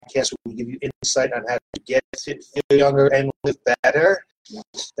podcast where we give you insight on how to get fit, feel younger, and live better.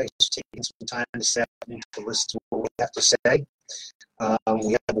 Thanks for taking some time this afternoon to listen to what we have to say.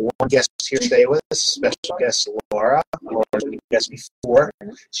 We have one guest here today with us, special guest Laura. Laura's been a guest before.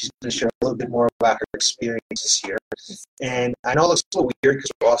 She's going to share a little bit more about her experiences here. And I know it looks a little weird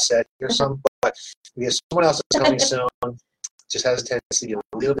because we're all set here some, but we have someone else that's coming soon. Just has a tendency to be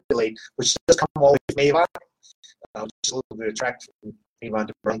a little bit late, which does come all the way from Avon, just a little bit of track from Avon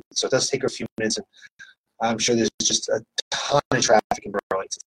to Burlington. So it does take her a few minutes, and I'm sure there's just a ton of traffic in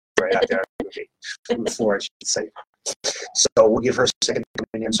Burlington right out there. Before I should say. So we'll give her a second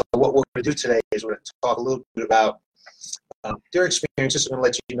coming in. So what we're going to do today is we're going to talk a little bit about their experiences. We're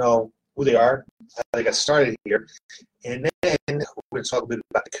going to let you know who they are, how they got started here, and then we're going to talk a bit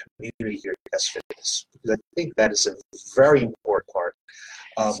about the community here at Guest Fitness, because I think that is a very important part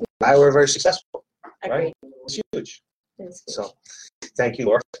of why we're very successful. Right? It's huge. So thank you,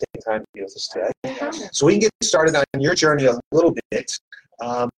 Laura, for taking time to be with us today. So we can get started on your journey a little bit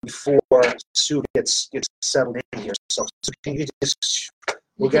before Sue gets settled in here. So can you just,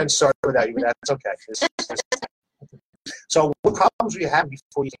 we'll get started without you, but that's okay. So what problems were you having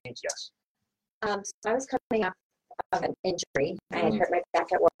before you came to Yes? So I was coming off of an injury. I had hurt my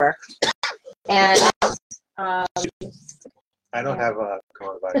back at work. And I don't have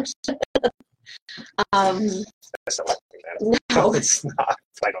coronavirus. That's not what no, it's not.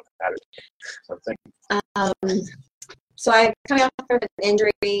 I don't have it. Something. So I coming off of an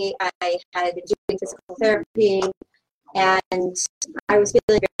injury. I had been doing physical therapy, and I was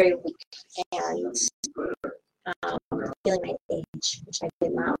feeling very weak and feeling my age, which I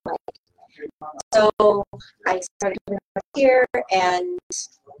did not like. So I started coming up here, and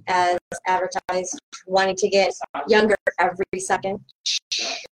as advertised, wanting to get younger every second,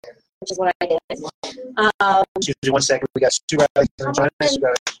 which is what I did. Excuse me 1 second. We got Sue Riley here joining us. We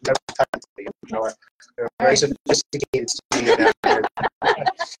got time to very sophisticated studio down here. I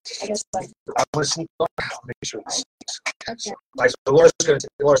guess so. I'm going to sneak over. Make sure it's so Laura's going to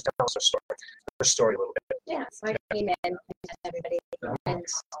tell us her story a little bit. Yeah, so I came in and met everybody, and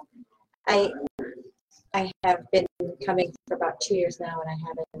I have been coming for about 2 years now, and I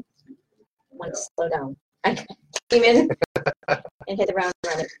haven't wanted to slow down. I came in and hit the ground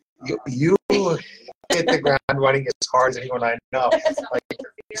running. You hit the ground running as hard as anyone I know. Like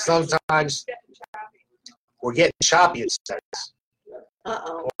sometimes we're getting choppy, it says.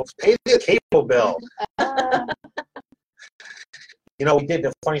 Uh-oh. Well, pay the cable bill. We did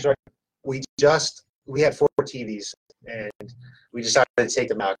the funny story. We had 4 TVs, and we decided to take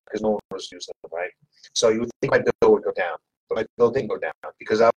them out because no one was using them, right? So you would think my bill would go down, but my bill didn't go down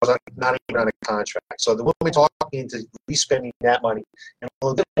because I was not even on a contract. So the woman talked me into spending that money and a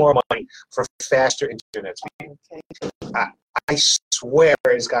little bit more money for faster internet speed. Okay. I swear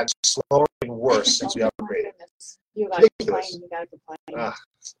it's gotten slower and worse since we upgraded. You got to complain. You got to complain.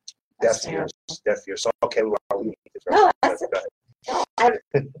 Deaf ears. So okay, well, we need to no, that's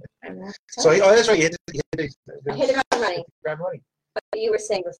So that's right. You hit I hit the ground running. But you were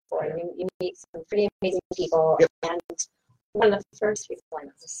saying before, you meet some pretty amazing people, and one of the first people I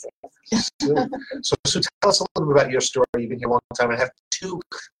met was So tell us a little bit about your story. You've been here a long time. I have 2.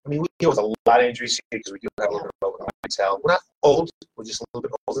 We deal with a lot of injuries here because we do have a little bit of clientele. We're not old. We're just a little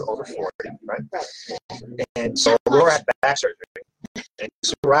bit older 40, right? And so Laura had back surgery. And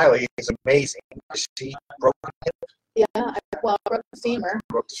Sue Riley is amazing. She broke her hip. Yeah, I broke the femur.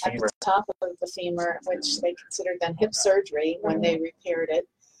 Broke the femur. At the top of the femur, which they considered then hip surgery when they repaired it.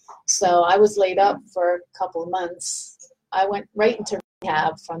 So I was laid up for a couple of months. I went right into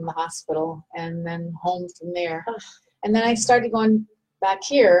rehab from the hospital and then home from there. And then I started going back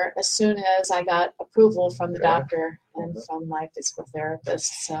here as soon as I got approval from the doctor and from my physical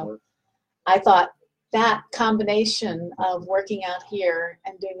therapist. So I thought that combination of working out here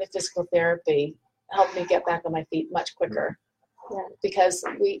and doing the physical therapy helped me get back on my feet much quicker. Yeah. Because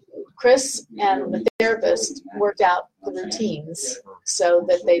Chris and the therapist worked out the routines so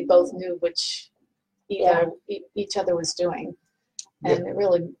that they both knew which each other was doing. And it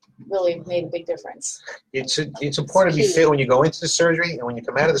really made a big difference. It's important to be fit when you go into the surgery, and when you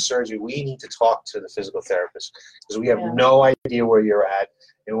come out of the surgery, we need to talk to the physical therapist because we have no idea where you're at,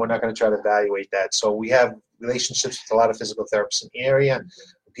 and we're not going to try to evaluate that. So we have relationships with a lot of physical therapists in the area.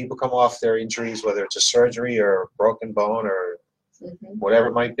 When people come off their injuries, whether it's a surgery or a broken bone or whatever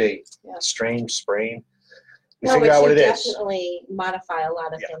it might be, strain, sprain. Figure out what it is. Definitely modify a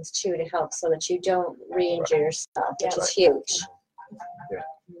lot of things too to help so that you don't re-injure yourself, which is huge. Yeah.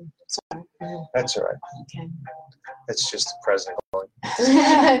 Sorry. That's all right. Okay. That's just the president calling.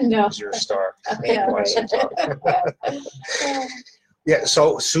 No. You're a star. Yeah, right. Yeah,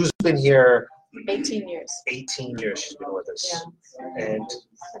 so Sue's been here 18 years. 18 years. She's been with us. Yeah. And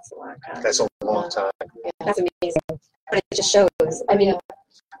That's a long time. that's a long time. That's amazing. But it just shows. I mean,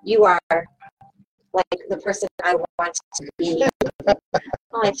 you are like the person I want to be.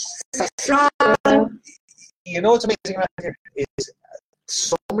 Like so strong. You know what's amazing around here is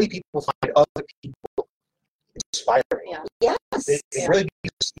so many people find other people inspiring. Yeah. Yes. It really, you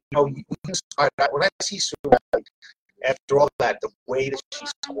know, we can inspire that. When I see Sue, like, after all that, the way that she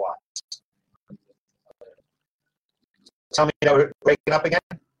squats. Tell me that we're breaking up again?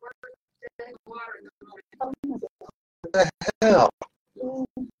 What the hell?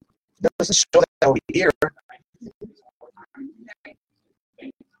 Doesn't show that over here.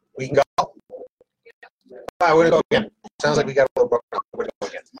 We can go. All right, we're gonna go again. Sounds like we got a little broken up. We're gonna go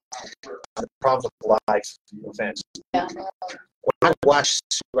again. The problem with live events. Yeah. When I watch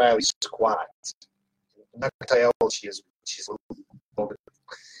Sue Riley squat, I'm not gonna tell you how old she is. She's a little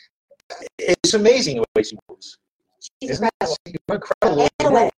bit. It's amazing the way she moves. She's Isn't incredible. it? Incredible. And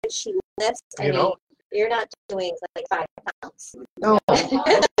the way she lifts, I You mean, know? you're not doing like 5 pounds. No, she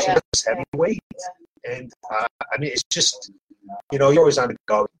Yeah. does heavy weight, and I mean, it's just, you know, you're always on the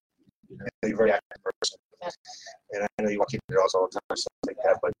go. You're a very active person, and I know you walk in the doors all the time, and stuff like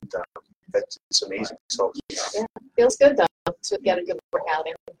that. But it's amazing. So Feels good though to get a good workout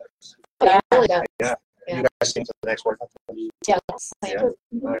in. Yeah. It really does. yeah, Yeah. you guys think for the next workout? Yeah. Yeah. All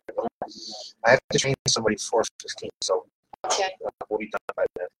right. I have to train somebody 4:15, so Okay. we'll be done by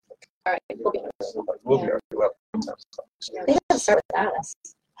then. All right. We'll be Yeah. well. They have to start without us.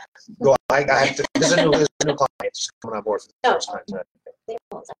 Well, I have to. There's a new client just coming on board for the first time tonight. They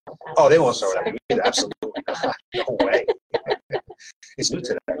won't start without Oh, us. they won't start with that either. Absolutely not. No way. It's new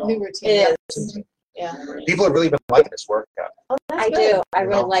to them. New routine. It is. Yeah. People have really been liking this workout. Oh, that's I good. do. I You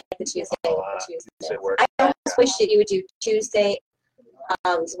really know? like the Tuesday. Tuesday work. I almost wish that you would do Tuesday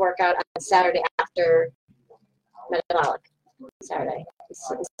workout on Saturday after metabolic. Saturday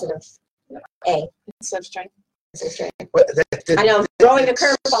instead of A. Instead of strength. instead of straight. But I know I'm throwing a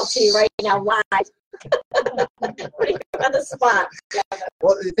curveball to you right now live. Putting you on the spot.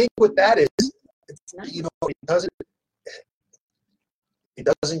 Well, the thing with that is, It's nice. you know, it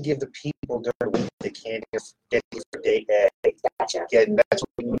doesn't give the people during the week they can't get here for day A. Gotcha. That's what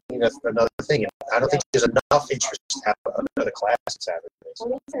we need another thing. And I don't think there's enough interest to have another class on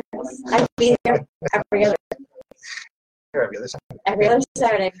Saturdays. I'd be there Every other Saturday. every other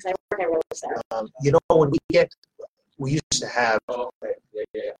Saturday because I work every other Saturday. You know, when we used to have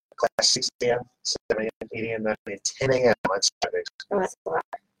class 6 a.m., 7 a.m., 8 a.m., 9 a.m., 10 a.m. on Saturdays. Oh, that's a lot.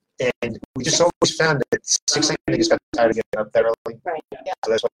 And we just always found that 6 a.m. they just got tired of getting up that early. Right.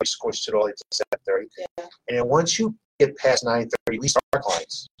 So that's why we squished it all into 7:30. Yeah. And then once you get past 9:30, at least our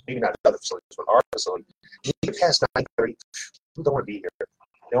clients, maybe not other facilities, but our facility, you get past 9:30, people don't want to be here.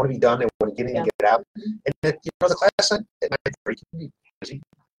 They want to be done. They want to get in and get out. And then, you know, the class at 9:30 can be busy.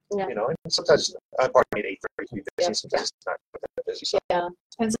 Yeah. You know, and sometimes pardon me, at 8:30 can be busy. Yeah. Sometimes it's not that busy. So Yeah.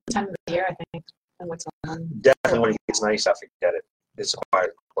 Depends on the time of the year, I think, and what's on. definitely when it gets nice, I forget it. It's required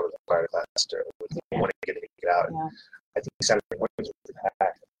to go to the choir class to want to get in and get out. Yeah. I think Saturday mornings were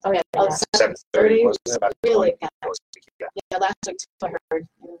packed. Oh, yeah. Oh, yeah. 7:30 wasn't it? About Really 20 bad. people to get out. Yeah, last week too, I heard.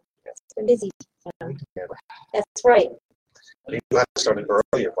 It's been busy. Yeah. That's right. Maybe you'll have to start an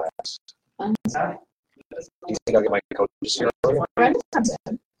earlier class. Do you think I'll get my coaches here earlier? Brenda comes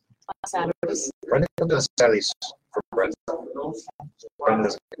in on Saturdays. Brendan comes on Saturdays for Brendan. Brendan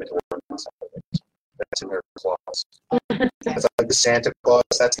doesn't come into work on Saturdays. That's in her clause. That's like the Santa Claus.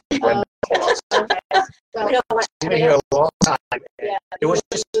 That's the Brendan clause. Okay. Well, We don't want She's been here a long time. And Yeah. it was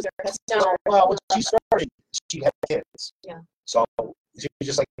just, No. well, when she started, she had kids. Yeah. So she was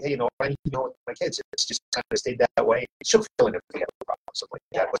just like, hey, you know, I need to know my kids. It's just kind of stayed that way. She'll fill in if we have a problem, something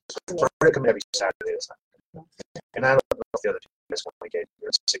like that. But for her to come in every Saturday, it's not. And I don't know if the other two guys want to get here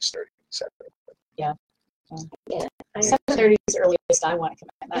at 6:30 Saturday. I- 7:30 is the earliest I want to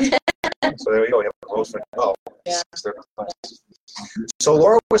come in. So there we go. We have a close friend. Oh, Yeah. 6:30. So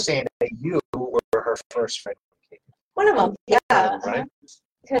Laura was saying that you were her first friend. One of them, yeah. Right?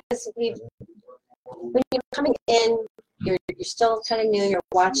 Because when you're coming in, you're still kind of new. You're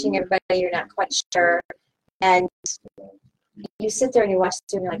watching everybody. You're not quite sure, and you sit there and you watch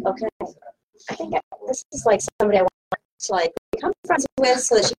it, and you're like, okay, I think this is like somebody I want to like become friends with,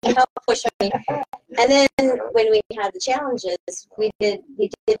 so that she can help push me. And then when we had the challenges, we did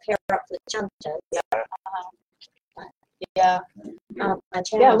pair up for the challenges. Yeah. On Yeah,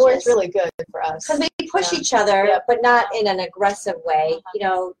 challenges. well, it's really good for us. Because we push Yeah. each other, Yeah. but not in an aggressive way. You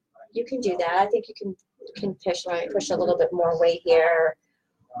know, you can do that. I think you can push a little bit more weight here,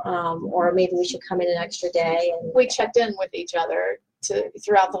 or maybe we should come in an extra day. And We checked in with each other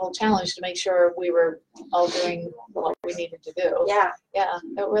throughout the whole challenge to make sure we were all doing what we needed to do. Yeah. Yeah,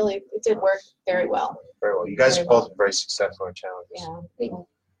 it did work very well. Very well. You guys Very are both well. very successful in challenges. Yeah.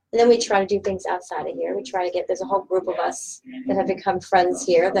 And then we try to do things outside of here. We try to there's a whole group of us that have become friends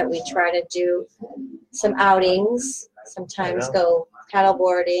here that we try to do some outings, sometimes go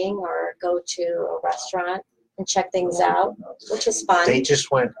paddleboarding or go to a restaurant and check things out, which is fun. They just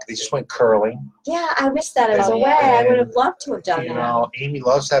went curling. Yeah, I missed that. I was Oh, away. yeah. I would have loved to have done You that. know, Amy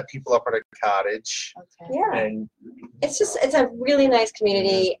loves to have people up at her cottage. Okay. Yeah. And It's a really nice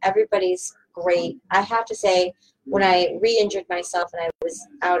community. Everybody's great. I have to say, when I re-injured myself and I was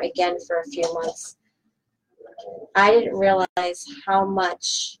out again for a few months, I didn't realize how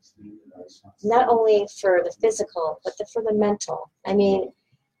much, not only for the physical, but for the mental. I mean,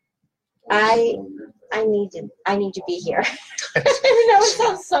 I need to be here. I know it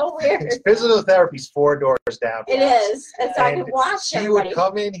sounds so weird. physical therapy's 4 doors down. It is. And so I And could watch she everybody. would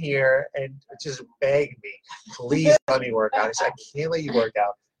come in here and just beg me, please let me work out. I said, I can't let you work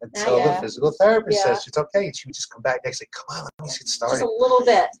out until the Yeah. physical therapist Yeah. says it's okay. And she would just come back next day, come on, let me get Just started. a little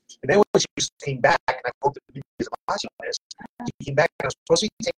bit. And then when she just came back, and I hope that you guys are watching this, she came back and I was supposed to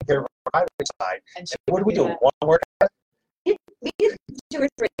be taking care of her private side. And she And what do we do? that. One workout? We did 2 or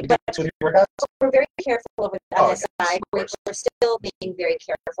 3, We but do 2 workouts? we're very careful with on Oh, this yeah, side. of We're course. still being very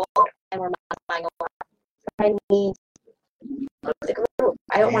careful, and we're modifying a lot. I need the group.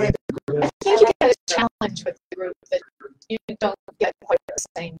 I don't want to. I think you get a challenge with the group that you don't get quite the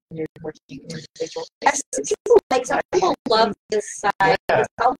same when you're working individual basis. People love this side. Yeah. It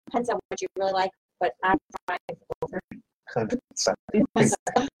all depends on what you really like, but I'm fine over.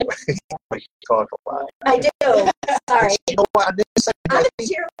 We talk a lot. I do. Sorry. You know what? On this side, I'm a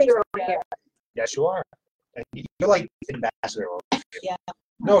cheerleader over here. yes, you are. And you're like the ambassador. over here. Yeah.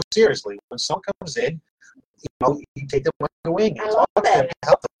 No, seriously. When someone comes in, you take them under the wing. I And love talk to them it. and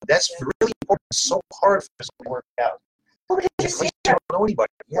help them. That's really important. It's so hard for someone to work out. Oh, because you're Because scared. you don't know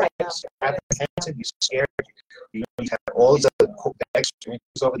anybody. Yeah, Right. you're apprehensive, you're scared. You have all these other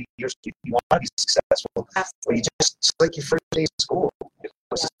experiences over the years. You want to be successful. But you Absolutely. just, it's like your first day of school. It's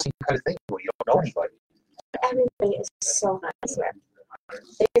the same kind of thing where you don't know anybody. Everybody is so nice here.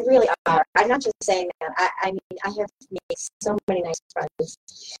 They really are. I'm not just saying that. I mean, I have made so many nice friends.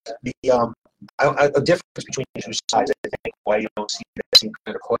 A difference between the two sides, I think, why you don't see that same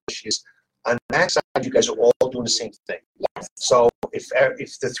kind of push is on that side, you guys are all doing the same thing. Yes. So if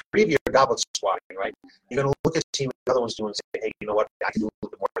the 3 of you are goblet squatting, right, you're going to look at the team what the other one's doing and say, hey, you know what, I can do a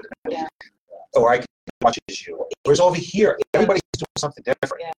little bit more than that. Yeah. Or I can do as much as you. Whereas over here, everybody's doing something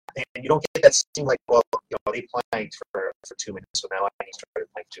different. Yeah. And you don't get that same like, well, they planked for 2 minutes, so now I need to try to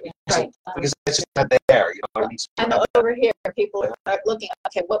plank too. Right. Because that's just not there. You know what I mean? I know over here, people are looking,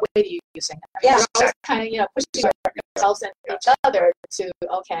 okay, what weight are you using? Yeah. You're always kind of, pushing yourselves and each other to,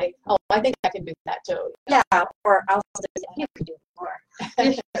 okay, I think I can do that too. Yeah. Or I'll say, you can do more.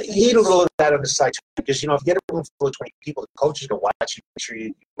 You need a little of that on the side too, because if you get a room full of 20 people, the coach is going to watch you, make sure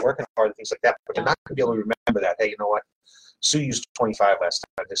you're working hard and things like that. But they're not going to be able to remember that. Hey, you know what? Sue used 25 last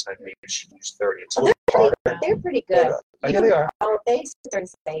time. This time maybe she used 30. It's a little harder. They're pretty good. Yeah, they are. Oh, they sit there and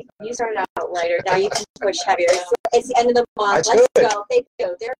say, you started out lighter, now you can push heavier. It's the end of the month. That's Let's good. go. They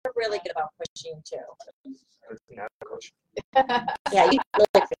do. They're really good about pushing too. Yeah, coach. Yeah, you really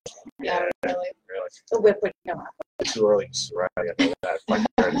push. Yeah, really. Really. The whip would come up. Too early. Right. I know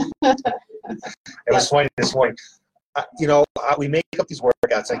that. It was funny this morning. We make up these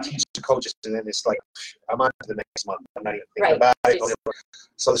workouts. I teach the coaches, and then it's like, I'm on to the next month. I'm not even thinking Right. about it.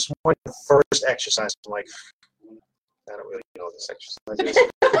 So this morning, the first exercise, I'm like, I don't really know this exercise is.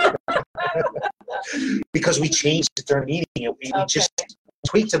 Because we changed it during the meeting. We just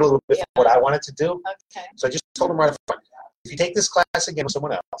tweaked it a little bit for what I wanted to do. Okay. So I just told them right up front, if you take this class again with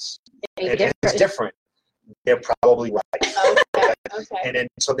someone else, and Different. it's different, they're probably right. Okay. And then,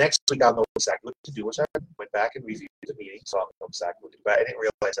 so next week I'll know exactly what to do, which I went back and reviewed the meeting, so I'll know exactly what to do. But I didn't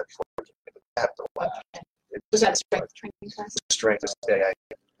realize that before. I have to watch. Okay. It's Was that a strength training class? strength this day.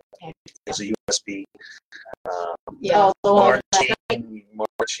 Okay. There's a USB Yeah. Oh, the one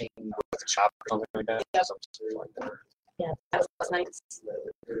marching with the chopper or something like that. Yep. Something like that. yeah, that was nice.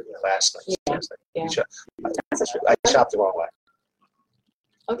 Last night. Yeah. Last night. Yeah. I chopped the wrong way.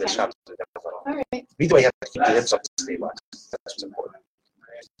 Okay. I chopped it the wrong way. All right. Either way, you have to keep the hips up to stabilize. That's what's important.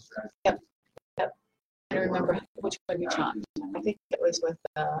 I don't remember which one we chopped. I think it was with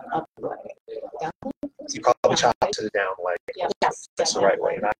up leg. Down leg? You probably chop to the down leg. Yeah. Yes. That's the right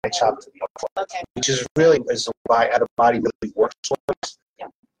way. And I chopped to the up leg, Okay. which is really how the body really works. Yeah.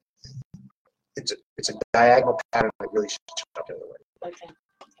 It's a diagonal pattern. I really should chop the other way. Okay.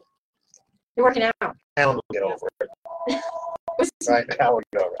 You're working out. Alan will get over it. Right now we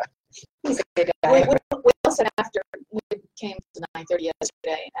go, right? He's a good We, guy. we also, after we came to 9:30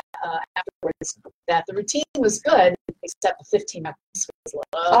 yesterday, afterwards, that the routine was good, except the 15 reps was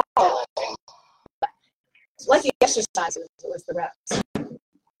low. Oh. Like the exercises, it was the reps.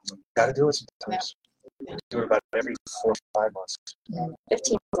 Got to do it sometimes. Yeah. Do it about every 4 or 5 months.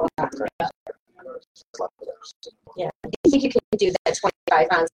 15 is a lot. It's a lot of reps. Yeah. I think you can do that 25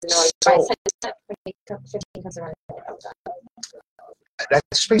 pounds. No, So- 15 comes around. That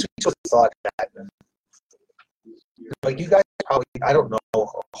just brings me to a thought that, like, you guys probably, I don't know a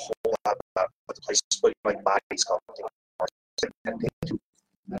whole lot about what the place is, but like body sculpting, and they do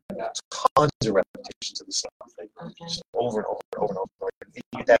tons of repetitions of the same thing, just over and over and over and over. And you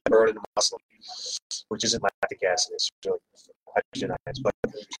get that burn in the muscle, which isn't lactic acid, it's really hydrogen ions. But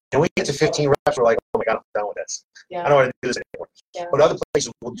when we get to 15 reps, we're like, oh my God, I'm done with this. Yeah. I don't want to do this anymore. Yeah. But other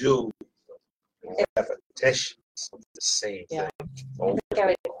places will do repetitions of the same Yeah. thing. Over I think I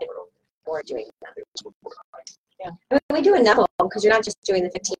would and over and over. more doing that. Yeah. I mean, we do enough of them because you're not just doing the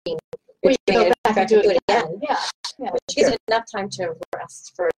 15. We You're doing go it back and do do it it again. Yeah. Which gives it enough time to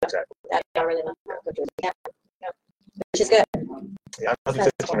rest for Exactly. that hour and then go do it again. Yep. Which is good. Yeah, I'm not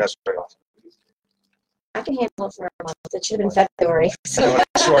That's 15 reps very often. I can handle it for a month. It should have been February. I So know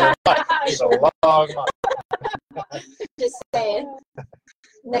it's short of month. It's a long month. just saying.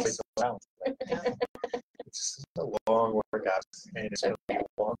 Next. It's a long workout, and it's going to be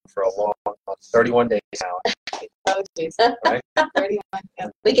long for a long month. 31 days now. Oh, geez. Right? 31. Yeah.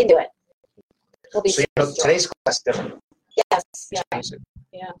 We can do it. We'll be So, today's class is different. yes. Yeah. Changed it.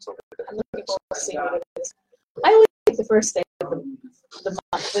 Yeah. So, I'm looking forward to seeing what it is. I always like the first day of the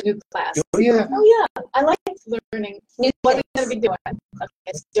month, the new class. oh, yeah. Oh, yeah. I like learning New what we're things. going to be doing. Okay,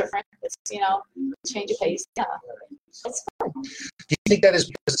 it's different. It's, change of pace. Yeah. It's fun. Do you think that is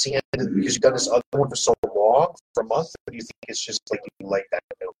because it's the end of, because you've done this other one for so long, for a month, or do you think it's just like you like that?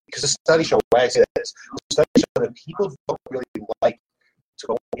 Because the studies show, why I say that is, the studies show that people don't really like to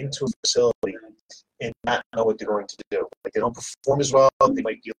go into a facility and not know what they're going to do. Like, they don't perform as well, they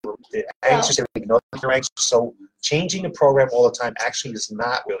might be a little bit anxious, they know they're anxious. So changing the program all the time actually is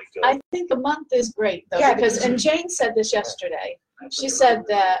not really good. I think a month is great, though, Yeah, because, and Jane said this yesterday. She said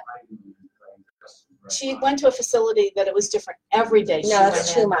that she went to a facility that it was different every day. She No, went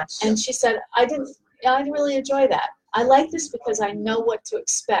that's in. too much. And she said, I didn't really enjoy that. I like this because I know what to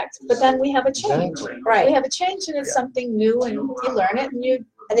expect. But then we have a change. Exactly. We Right. have a change, and it's something new, and you learn it, and you.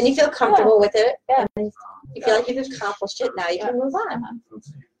 And then you feel comfortable with it. Yeah. And you feel like you've accomplished it. Now you can move on.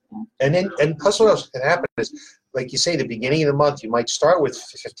 And plus what else can happen is, like you say, the beginning of the month, you might start with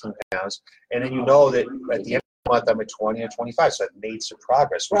 15 pounds, and then you know that at the end of the month, I'm at 20 or 25, so I've made some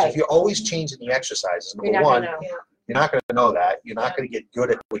progress. Which Right. if you're always changing the exercises, You're number not one, gonna know. you're not going to know that. You're not going to get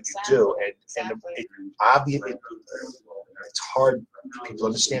good at what you do. And Exactly. it's hard for people to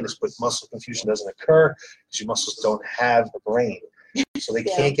understand this, but muscle confusion doesn't occur because your muscles don't have a brain. So they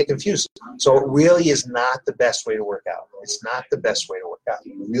Yeah. can't get confused. So it really is not the best way to work out. It's not the best way to work out.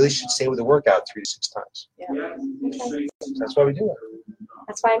 You really should stay with the workout 3 to 6 times. Okay. That's why we do it.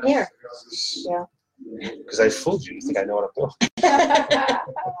 That's why I'm here. Yeah. Because I fooled you. You think I know what I'm doing?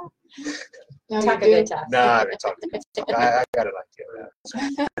 No, you Talk a do. good talk. Nah, I didn't talk to you. I got an idea. It's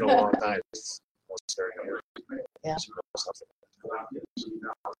been a long time. It's almost 30 years. Yeah.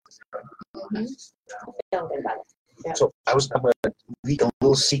 Feeling good about it. So I'm going to leak a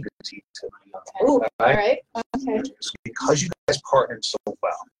little secret to you too. Ooh. All right. Okay. So because you guys partnered so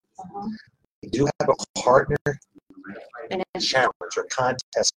well, Uh-huh. you do have a partner And then challenge or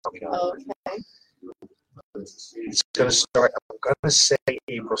contest coming up. Okay. It's going to start, I'm going to say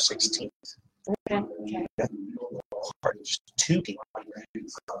April 16th. okay. Partner, just 2 people.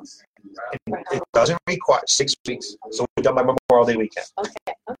 And it doesn't require 6 weeks. So we're done by Memorial Day weekend.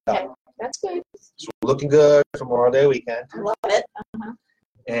 Okay. Okay. That's good. So we're looking good for Memorial Day weekend. I love it.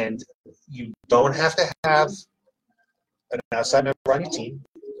 And you don't have to have an outside member on your team.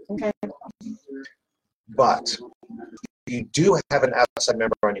 Okay. But you do have an outside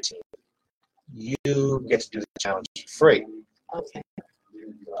member on your team. You get to do the challenge for free. Okay.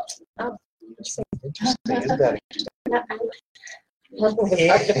 Interesting, isn't that interesting? I love my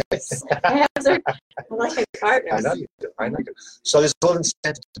partners. I like my partners. I know you do. I know you do. So there's a little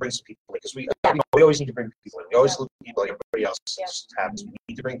incentive to bring some people in because we always need to bring people in. We always look at people like everybody else just happens. We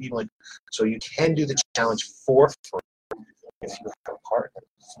need to bring people in. So you can do the challenge for free if you have a partner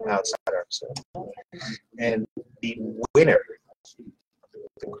from outside our facility. And the winner,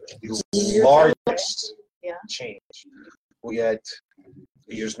 the largest change, we had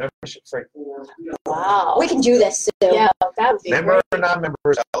a year's membership free. Wow. We can do this soon. Yeah, that would be Member great. or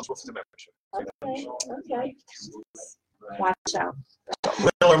non-members eligible for the membership. Okay. Okay. Watch out.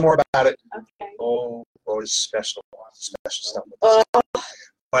 We'll learn more about it. Okay. Oh, it's special stuff. Oh,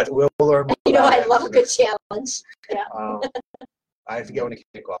 But we'll learn more you know, about I it. love a good challenge. Um, I forget when to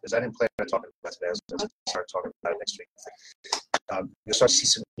kick off because I didn't plan on talking about it today. I was going to start talking about it next week. You'll start to see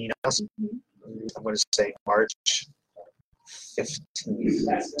some emails. I'm going to say March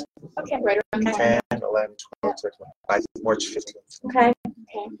 15th. Okay, right around the 10, 11, 12, 13, I think March 15th. Okay.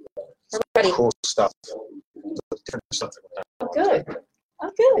 We're ready. Cool stuff. Different stuff. Oh, good.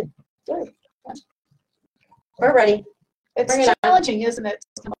 Oh, good. Good. We're ready. It's Bring it on. challenging, isn't it,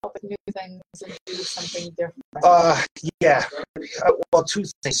 to come up with new things and do something different? Yeah. Well, two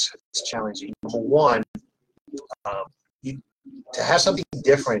things is challenging. Number one, to have something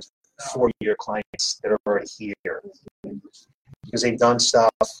different for your clients that are already here, because they've done stuff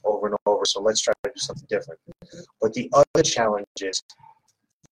over and over. So let's try to do something different. But the other challenge is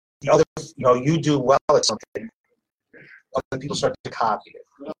you do well at something, other people start to copy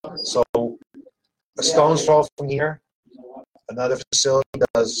it. So a stone's throw from here. Another facility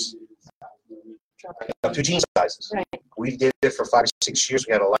does 2 jean sizes. Right. We did it for 5 or 6 years.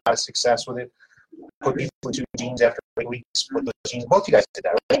 We had a lot of success with it. Put people in 2 jeans after 8 weeks. Put those jeans. Both you guys did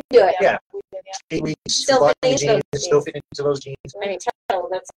that. We can do it. Yeah. We did, 8 weeks. Still bought fitting the into jeans, those still jeans. fit into those jeans. I mean, tell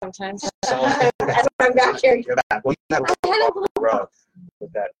that sometimes. So That's why I'm back here. you're back. Well, you had a rub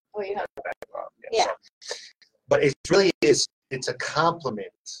with that. Oh, yeah. Back rub. Yeah. So, but it really is. It's a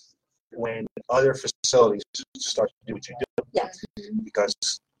compliment when other facilities start to do what you do. Yeah. Because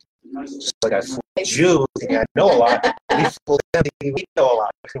just like I fooled you thinking I know a lot, we fooled them thinking we know a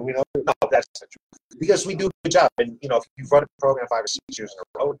lot. We don't know that's the truth. Because we do a good job. And, if you've run a program 5 or 6 years in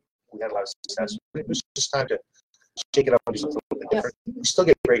a row, we had a lot of success. It was just time to shake it up and do something a little bit different. We still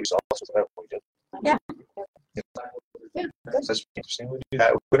get great results with whatever we do. Yeah. Yeah, So that's interesting. We do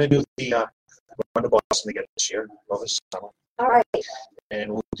that. We're going to do the run to Boston again this year, over the summer. All right.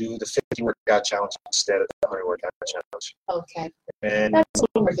 And we'll do the 50 workout challenge instead of the 100 workout challenge. Okay. And That's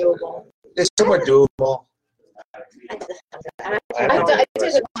more doable. it's somewhat doable. I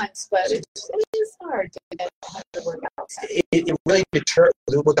did it once, but it is hard to get 100 workouts. It really deters.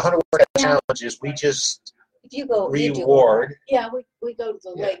 With the 100 workout challenge is we just If you go, you do. reward. Yeah, we go to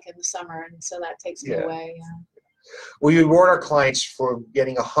the Yeah. lake in the summer, and so that takes me Yeah. away. Yeah. We reward our clients for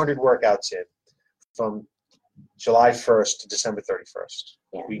getting 100 workouts in from July 1st to December 31st.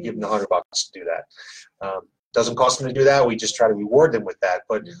 Yeah. We give them $100 to do that. Doesn't cost them to do that. We just try to reward them with that.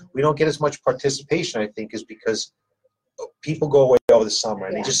 But we don't get as much participation, I think, is because people go away over the summer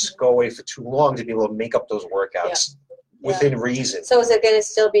and they Yeah. just go away for too long to be able to make up those workouts within reason. So is it going to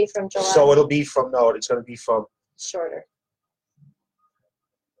still be from July? So it'll be from it's going to be from Shorter.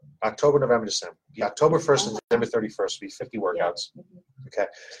 October, November, December. Yeah, October 1st and December 31st will be 50 workouts. Mhm. Okay.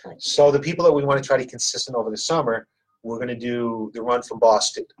 So the people that we want to try to be consistent over the summer, we're going to do the run from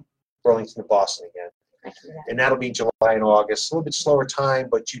Burlington to Boston again. I can do that. And that'll be July and August. A little bit slower time,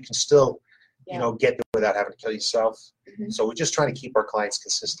 but you can still, get there without having to kill yourself. Mhm. So we're just trying to keep our clients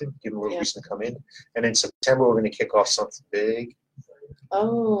consistent, give them a Yeah. reason to come in. And in September, we're going to kick off something big.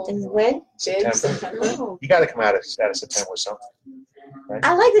 Oh, And when? big September. September. You got to come out of September with something.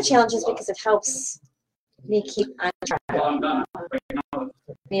 I like the challenges because it helps me keep on track. I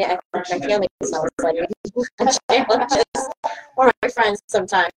mean, I think my family sounds like challenges, or my friends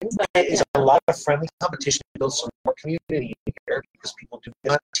sometimes. But It's a lot of friendly competition to build some more community here because people do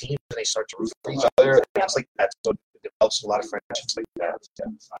get on teams and they start to root for each other and things like that. So it develops a lot of friendships like that.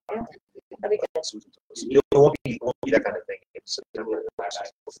 that'd be good. It won't be that kind of thing in September.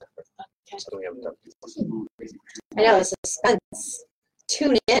 So we haven't done it before. I know the suspense.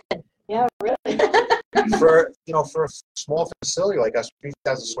 Tune in. Yeah, really. For a small facility like us,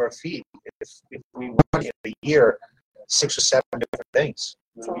 3,000 square feet, if we run in a year 6 or 7 different things,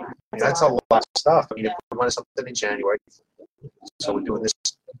 That's a lot. I mean, that's a lot of stuff. I mean, if we wanted something in January, so we're doing this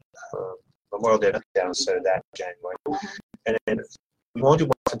Memorial Day down instead of that in January, and then we won't do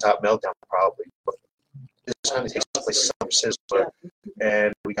Muffin Top Meltdown probably, but this time it takes place some Sizzler,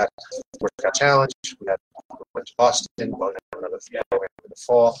 and we got Workout Challenge, we went to Boston, we'll have another program in the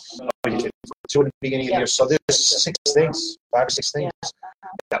fall. We did 2 in the beginning of the year, so there's 5 or 6 things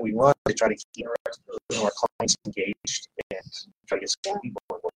that we want to try to keep our clients engaged and try to get some people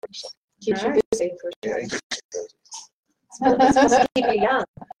on board. So, Keeps you busy for yeah, sure. It's supposed to keep you young.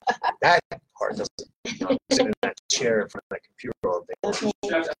 that part doesn't sit in that chair in front of that computer all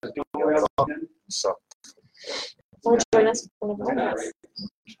day. So Or join us for one of our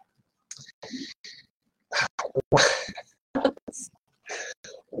events.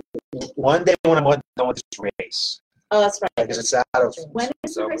 one day when I'm done with this race, Oh, that's right. because it's out of When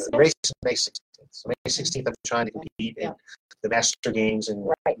is the race? the race is May 16th. So May 16th, I'm trying to compete in Yeah. the Master Games in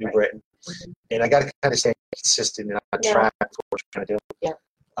Right, New right. Britain. And I got to kind of stay consistent and on Yeah. track for what we're trying to do.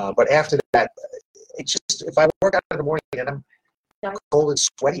 Yeah. But after that, it's just, if I work out in the morning and I'm Yeah. cold and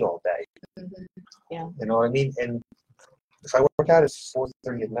sweaty all day, Mhm. you know what I mean? And if I work out at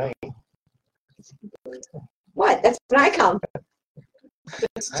 4:30 at night, What? That's when I come.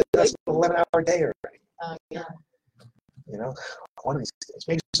 that's an 11-hour day already. Yeah. You know, one of these days,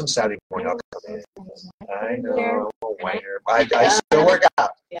 maybe some Saturday morning I'll come in. I know, I'm a whiner. I still work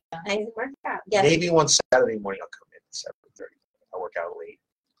out. I work out. Yes. Maybe one Saturday morning I'll come in at 7:30. I'll work out late.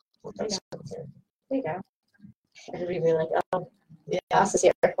 Work out at 7:30. There you go. Everybody be like, oh, Yeah. boss is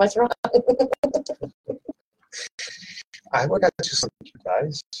here. What's wrong? I work out just like you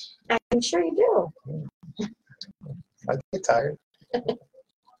guys. I'm sure you do. I get tired.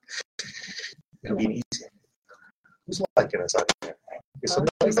 It'll be easy. Who's liking us on here? Is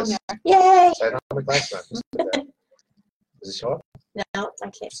somebody like us? Yay! I don't have my glasses on. Who's doing that? Does it show up? No, I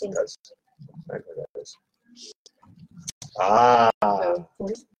can't see. It does. I know who that is. Ah,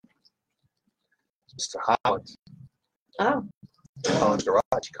 Mr. Holland. Oh, Holland's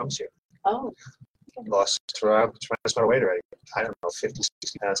Garage. He comes here. Oh, He lost tremendous amount of weight already. I don't know, 50,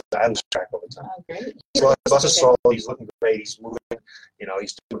 60 pounds. I lose track all the time. oh, great. So he's lost his soul. He's looking great. He's moving. You know,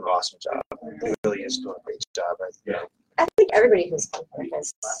 he's doing an awesome job. He really is doing a great job. I think everybody who's come here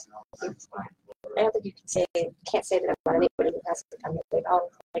has. I don't think you can't say that about anybody who has to come here. They all,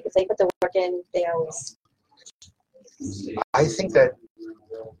 like, if they put the work in, they always. I think that,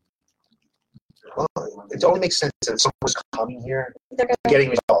 well, it only makes sense that someone's coming here They're gonna getting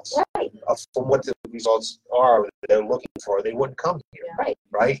results. right, From what the results are that they're looking for, they wouldn't come here, right.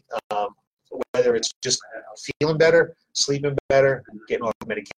 right? Whether it's just feeling better, sleeping better, getting off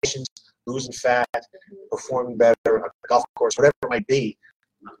medications, losing fat, performing better on a golf course, whatever it might be,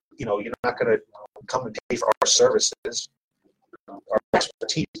 you know, you're not going to come and pay for our services, our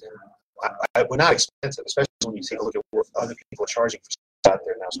expertise. We're not expensive, especially when you take a look at what other people are charging for stuff out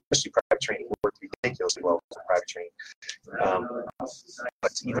there now, especially private training. We work ridiculously well for private training.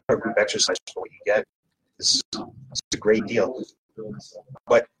 But even our group exercise for what you get is a great deal.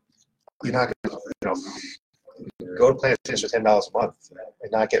 But you're not going to, go to Planet Fitness for $10 a month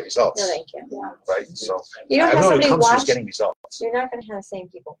and not get results, No, thank you. right? So You don't have everyone who somebody comes here is watch. getting results. You're not going to have the same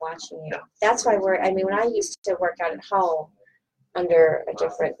people watching you. No. That's why when I used to work out at home under a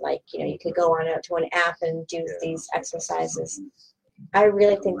different, like, you could go to an app and do these exercises. I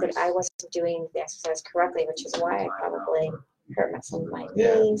really think that I wasn't doing the exercise correctly, which is why I probably hurt some of my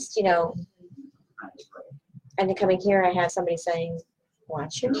knees, And then coming here, I have somebody saying,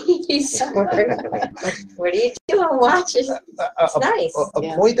 watch your knees. What are you doing? Watch it. It's nice. A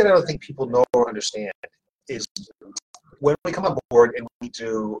point that I don't think people know or understand is when we come on board and we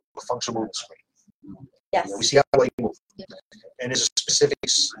do a functional movement screen. Yes. We see how well you move. And there's a specific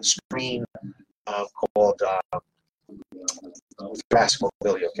screen called thoracic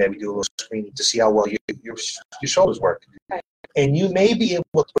mobility. Okay, we do a little screening to see how well your shoulders work. Right. And you may be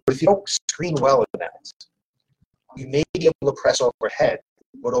able to, but if you don't screen well in that, you may be able to press overhead,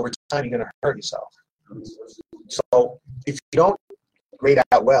 but over time you're going to hurt yourself. So if you don't grade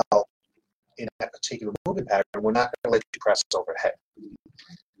out well in that particular movement pattern, we're not going to let you press overhead.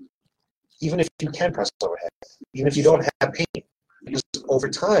 Even if you can press overhead, even if you don't have pain, because over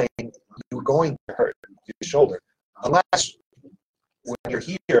time you're going to hurt your shoulder. Unless when you're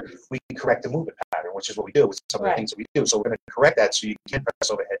here, we can correct the movement pattern, which is what we do with some of the things that we do. So we're going to correct that so you can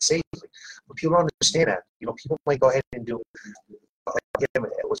press overhead safely. But people don't understand that. People might go ahead and do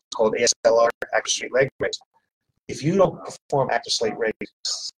what's called ASLR, active straight leg raise. If you don't perform active straight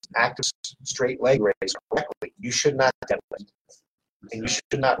leg raise correctly, you should not deadlift, and you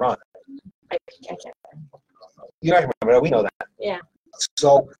should not run. I can't. You don't remember that. We know that. Yeah.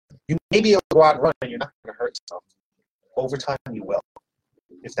 So you may be able to go out and run, and you're not going to hurt yourself. Over time, you will,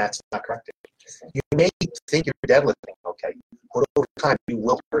 if that's not corrected. You may think you're deadlifting, okay, but over time, you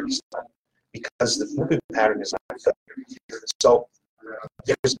will hurt yourself because the movement pattern is not good. So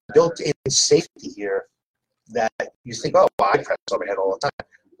there's built-in safety here that you think, oh, well, I press overhead all the time.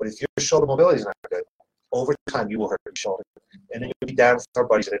 But if your shoulder mobility is not good, over time, you will hurt your shoulder. And then you'll be down with our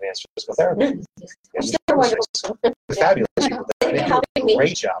buddies at Advanced Physical Therapy. You're so wonderful. They're fabulous people. They do Helping a me.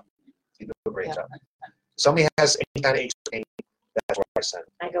 great job. They do a great job. Somebody has any kind of ache pain, that's where I send.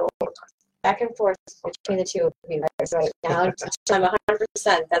 I go back and forth between the two of you guys right now. I'm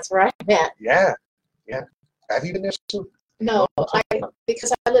 100%. That's where I'm at. Yeah. Have you been there too? No,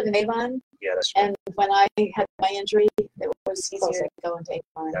 because I live in Avon, Yeah, that's right. and when I had my injury, it was easier to go into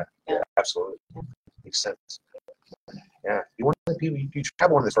Avon. Yeah, absolutely. Makes sense. Yeah. You want to be, you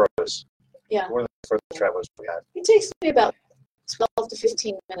travel on the furthest. Yeah. One of the further travelers we had. It takes me about 12 to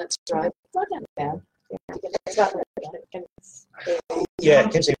 15 minutes drive. It's not that bad. It's got Yeah,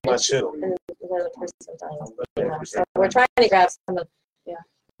 Kinsey wants too. and the other person died. So we're trying to grab some of It-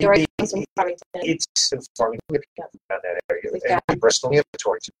 from Farmington. It's in Farmington, we have people around that area. We've And Bristol, we have a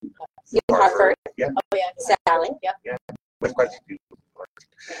Torrey too. You Hartford, Yeah, Oh, yeah. Sally. we have quite a few people.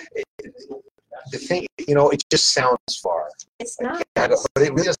 The thing, it just sounds far. It's not. But it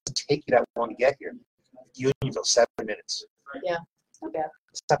really doesn't take you that long to get here. Unionville, 7 minutes. Yeah. Not bad.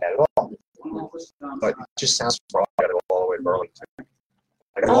 It's not bad at all. But it just sounds far. I gotta go all the way to Burlington.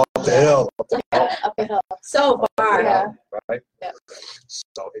 I gotta go up the hill. Up the hill. So far. Yeah. Right? Yeah.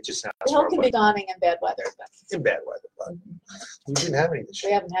 So it just sounds The hill far. can But be daunting in bad weather, but in bad weather, but we didn't have any this we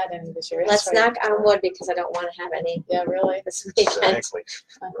year. haven't had any this year. Let's That's right. knock on wood because I don't want to have any Yeah, really. this weekend. Exactly.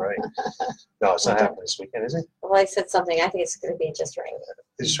 Right. No, it's not happening this weekend, is it? Well, I said something. I think it's going to be just rain.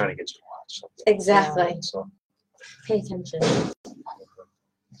 They're just trying to get you to watch something. Exactly. So Pay attention.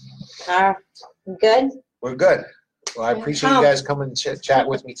 Good. we're good. Well, I Yeah. appreciate you guys coming and chat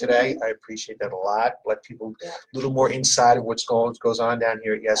with me today. I appreciate that a lot. Let people Yeah. a little more insight of what goes on down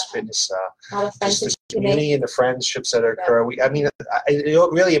here at Yes Fitness. All the Just friends this you make. community and the friendships that occur.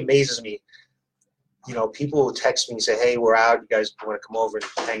 It really amazes me. People will text me and say, "Hey, we're out. You guys want to come over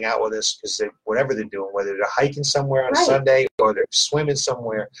and hang out with us?" Because whatever they're doing, whether they're hiking somewhere on a Right. Sunday, or they're swimming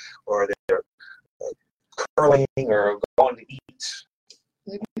somewhere, or they're curling, or going to eat.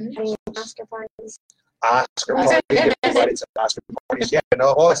 Mhm. Having Oscar parties. Oscar parties, everybody to Oscar parties. Yeah,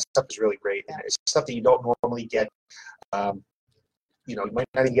 all that stuff is really great. And it's stuff that you don't normally get. You might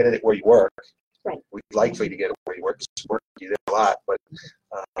not even get it where you work. Right. We'd like for you to get it where you work because you work you there a lot. But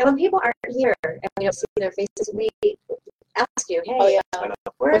And when people aren't here and we don't see their faces, we ask you, hey, Oh, yeah. I know.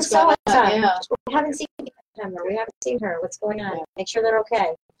 where What's is so going and so? on? Yeah. We haven't seen them or we haven't seen her. What's going on? Make sure they're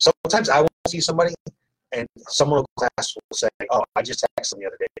okay. Sometimes I won't see somebody, and someone in class will say, "Oh, I just texted them the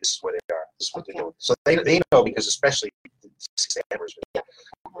other day. This is where they are. This is what Okay. they're doing." So they know because especially 6 a.m.ers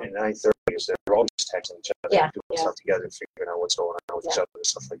and 9:30s, they're all just texting each other, Yeah. doing Yeah. stuff together, and figuring out what's going on with each other and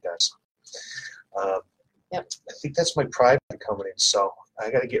stuff like that. So, Yep. I think that's my private coming in, so I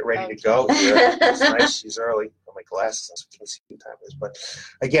got to get ready to go here. It's nice. She's early. On my glasses, so I can see what time it is. But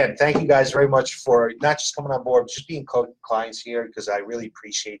again, thank you guys very much for not just coming on board, but just being clients here, because I really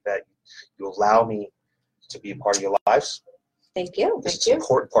appreciate that you allow me to be a part of your lives. Thank you. It's an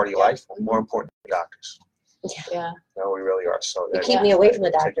important part of your life, more important than doctors. Yeah. No, we really are. So You that, keep me away from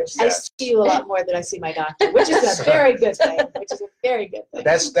the doctors. I see you a lot more than I see my doctor, which is a very good thing.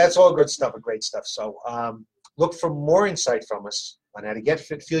 that's all good stuff and great stuff. So look for more insight from us on how to get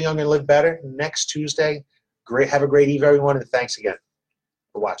fit, feel younger, and live better next Tuesday. Have a great eve, everyone, and thanks again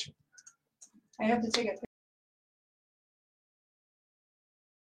for watching. I have to take a